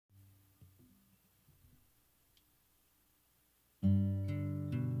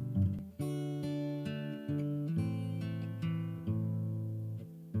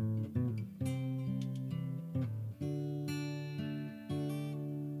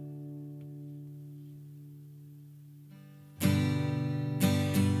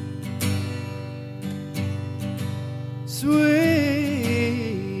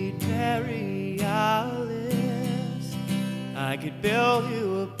Sweet Mary Alice, I could build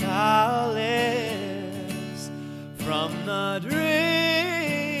you a palace from the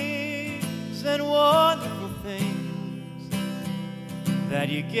dreams and wonderful things that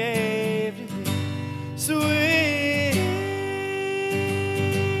you gave to me.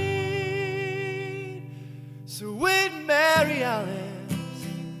 Sweet Mary Alice,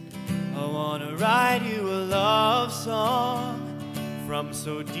 I wanna write you a love song from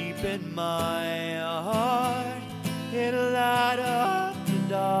so deep in my heart. It'll light up the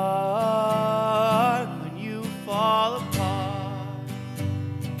dark when you fall apart.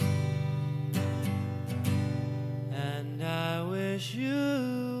 And I wish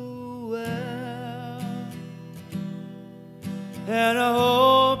you well, and I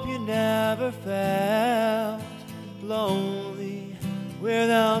hope you never felt lonely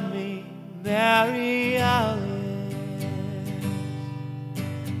without me, Mary Alice.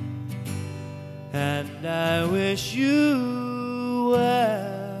 And I wish you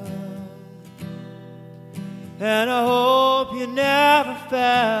well, and I hope you never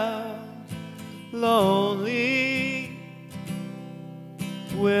felt lonely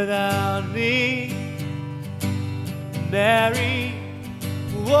without me, Mary.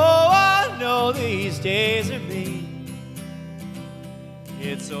 Oh, I know these days are mean.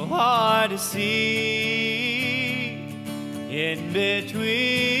 It's so hard to see in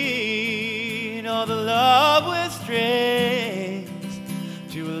between all the love with strings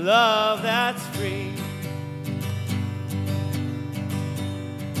to a love that's free.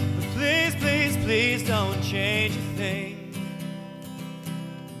 But please, please, please don't change a thing.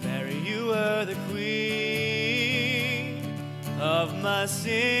 Mary, you were the queen of my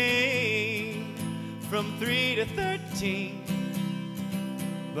scene from 3 to 13.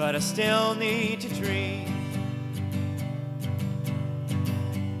 But I still need to dream.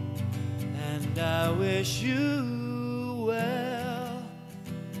 And I wish you well,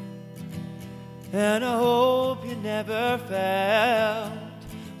 and I hope you never felt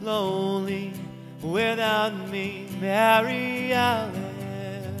lonely without me, Mary Alice.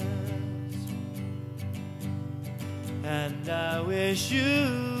 And I wish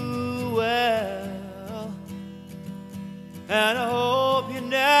you well, and I hope you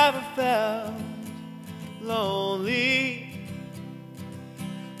never felt lonely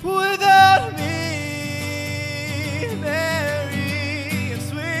without me, Mary. And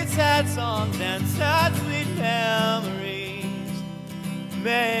sweet sad songs and sad sweet memories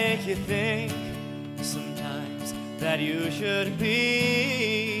make you think sometimes that you should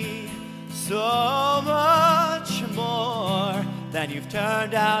be so much more than you've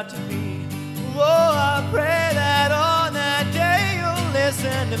turned out to be. Oh, I pray that on that day you'll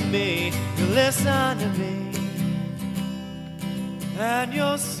listen to me, you'll listen to me, and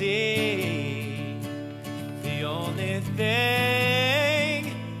you'll see the only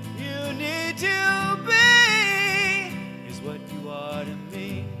thing you need to be is what you are to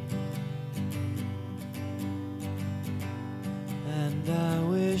me. And I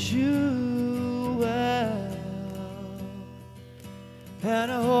wish you well,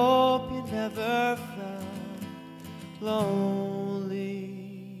 and I hope you never felt lonely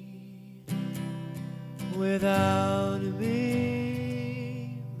without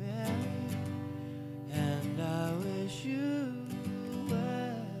me, Mary. And I wish you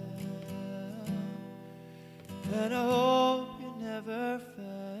well, and I hope you never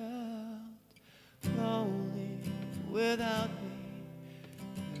felt lonely without me,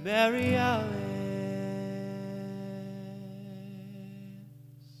 Mary Alice.